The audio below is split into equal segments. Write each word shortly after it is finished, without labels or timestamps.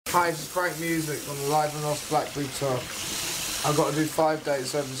Hi, it's Frankmusik on the Live and Lost Blackberry tour. I've got to do 5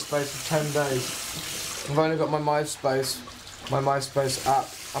 dates over the space of 10 days. I've only got my MySpace app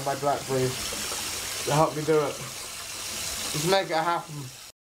and my Blackberry to help me do it. Just make it happen.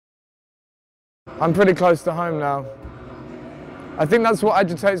 I'm pretty close to home now. I think that's what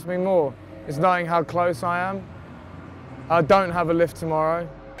agitates me more, is knowing how close I am. I don't have a lift tomorrow.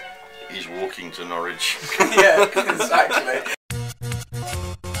 He's walking to Norwich. Yeah, exactly.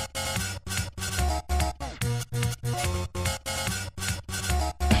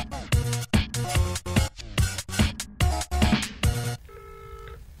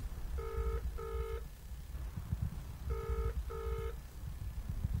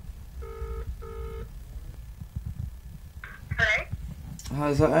 Hello? Hi,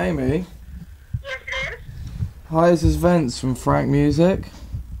 is that Amy? Yes, it is. Hi, this is Vince from Frankmusik.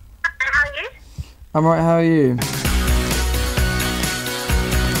 How are you? I'm right, how are you?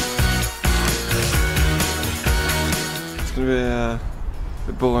 It's going to be a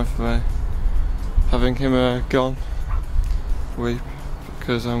bit boring for me, having him gone for a week,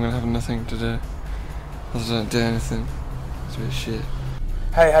 because I'm going to have nothing to do. I don't do anything. It's a bit shit.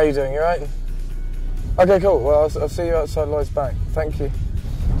 Hey, how you doing? You alright? Okay, cool. Well, I'll see you outside Lloyd's Bank. Thank you.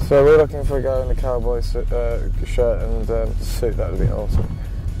 So we're looking for a guy in a cowboy shirt and suit. That would be awesome.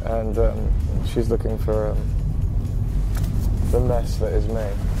 And she's looking for the mess that is me.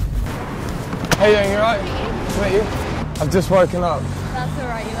 How you doing? You alright? Nice to meet you. I've just woken up. That's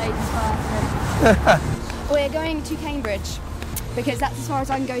alright, you ladies bastard. We're going to Cambridge because that's as far as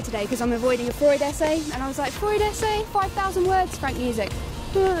I can go today because I'm avoiding a Freud essay. And I was like, Freud essay? 5,000 words, Frankmusik.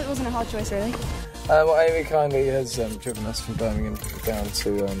 It wasn't a hard choice, really. Well, Amy kindly has driven us from Birmingham down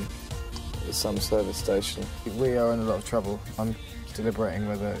to some service station. We are in a lot of trouble. I'm deliberating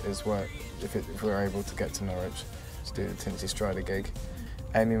whether it's worth if we're able to get to Norwich to do the Tinsy Strider gig.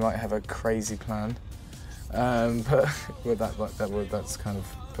 Amy might have a crazy plan, but that's kind of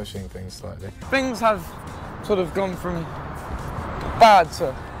pushing things slightly. Things have sort of gone from bad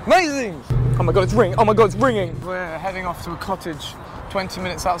to amazing. Oh my God, it's ringing! Oh my God, it's ringing! We're heading off to a cottage 20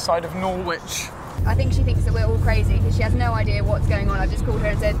 minutes outside of Norwich. I think she thinks that we're all crazy because she has no idea what's going on. I've just called her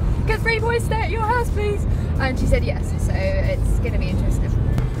and said, "Can 3 boys stay at your house, please?" And she said yes, so it's going to be interesting.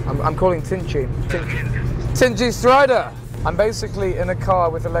 I'm calling Tinsy Strider. I'm basically in a car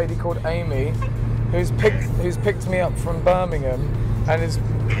with a lady called Amy, who's picked me up from Birmingham and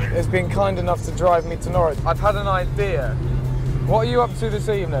has been kind enough to drive me to Norwich. I've had an idea. What are you up to this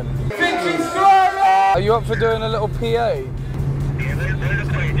evening? Tinsy Strider! Are you up for doing a little PA?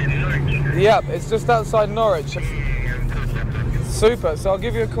 Yep, it's just outside Norwich. Super, so I'll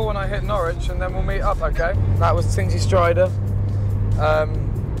give you a call when I hit Norwich and then we'll meet up, okay? That was Tinsy Strider.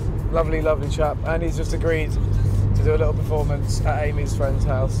 Lovely, lovely chap. And he's just agreed to do a little performance at Amy's friend's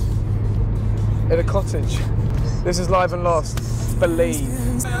house. In a cottage. This is Live and Lost. Believe.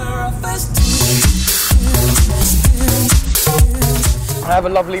 I have a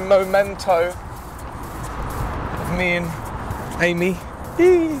lovely memento of me and Amy.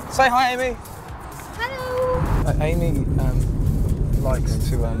 Say hi, Amy. Hello. Amy likes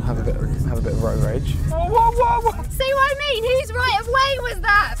to have a bit of road rage. Whoa. See what I mean? Whose right of way was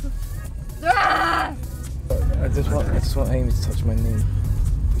that? Ah! I just want Amy to touch my knee,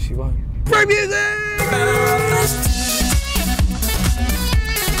 but she won't. Frankmusik!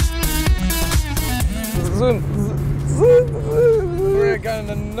 We're going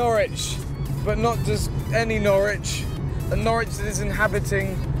to Norwich, but not just any Norwich. A Norwich that is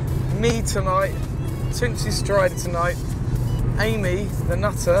inhabiting me tonight, Tinsy Strider tonight, Amy, the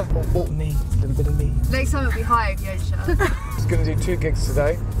nutter, or me, a little bit of me. Next time it'll be high if you don't shut up. Just going to do 2 gigs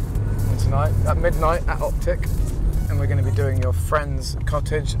today and tonight, at midnight at Optic, and we're going to be doing your friend's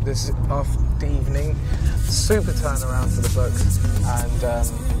cottage this evening. Super turnaround for the folks, and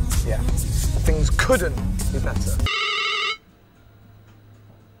yeah, things couldn't be better.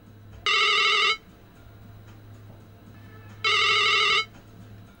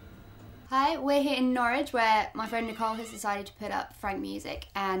 Hi, we're here in Norwich where my friend Nicole has decided to put up Frankmusik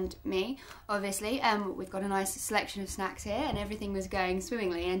and me, obviously. We've got a nice selection of snacks here and everything was going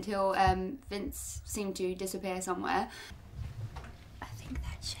swimmingly until Vince seemed to disappear somewhere. I think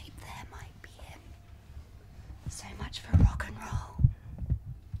that shape there might be him. So much for rock and roll.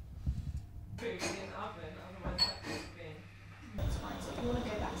 That's fine, so if you want to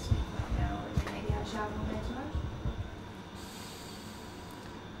go back to sleep right now and then maybe have a shower all day tonight?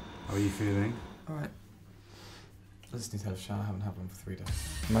 How are you feeling? Alright. I just need to have a shower. I haven't had one for 3 days.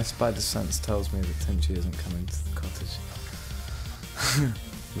 My spider sense tells me that Tinsy isn't coming to the cottage.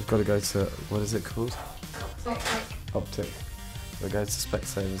 We've got to go to, what is it called? Optic. Optic. we go to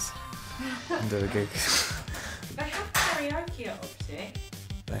Specsavers and do a gig. They have karaoke at Optic.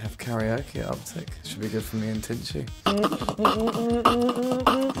 They have karaoke at Optic. Should be good for me and Tinchy.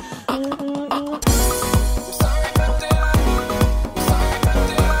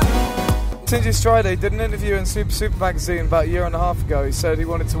 Tinchy Strider did an interview in Super Magazine about a year and a half ago. He said he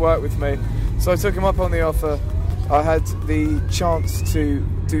wanted to work with me, so I took him up on the offer. I had the chance to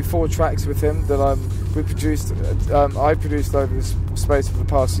do 4 tracks with him that I produced over this space for the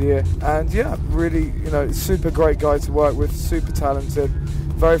past year, and yeah, really, super great guy to work with, super talented,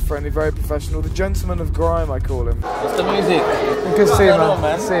 very friendly, very professional. The gentleman of grime, I call him. What's the music? Good to see you,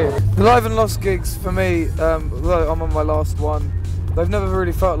 man. See you. The Live and Lost gigs for me, although I'm on my last one, they've never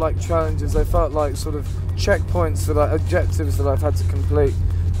really felt like challenges. They felt like sort of checkpoints, objectives that I've had to complete.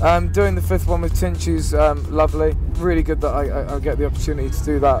 Doing the 5th one with Tinchy's lovely. Really good that I get the opportunity to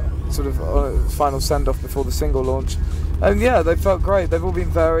do that sort of final send-off before the single launch. And yeah, they felt great. They've all been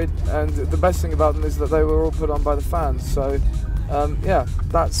varied, and the best thing about them is that they were all put on by the fans. So yeah,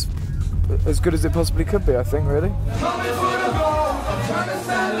 that's as good as it possibly could be, I think, really.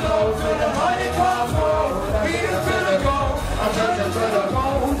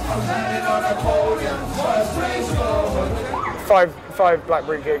 Five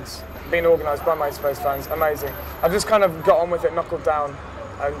Blackberry gigs being organised by MySpace fans, amazing. I've just kind of got on with it, knuckled down,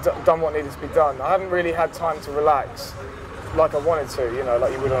 and done what needed to be done. I haven't really had time to relax like I wanted to,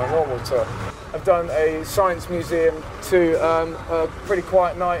 like you would on a normal tour. I've done a science museum to a pretty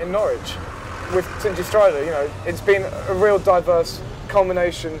quiet night in Norwich with Tinchy Strider. It's been a real diverse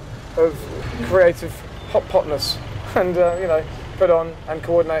culmination of creative hot-potness and, put on and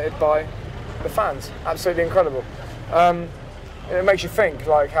coordinated by the fans. Absolutely incredible. It makes you think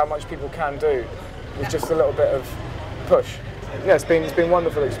like how much people can do with just a little bit of push. Yeah, it's been a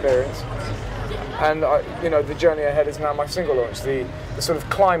wonderful experience, and the journey ahead is now my single launch, the sort of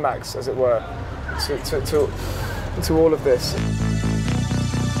climax, as it were, to all of this.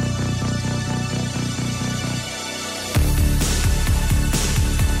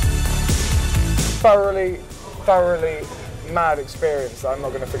 Thoroughly mad experience that I'm not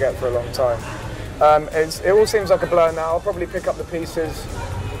going to forget for a long time. It all seems like a blur now. I'll probably pick up the pieces,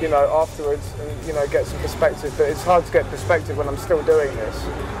 afterwards and, get some perspective, but it's hard to get perspective when I'm still doing this.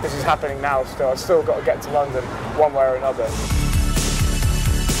 This is happening now still. I've still got to get to London one way or another.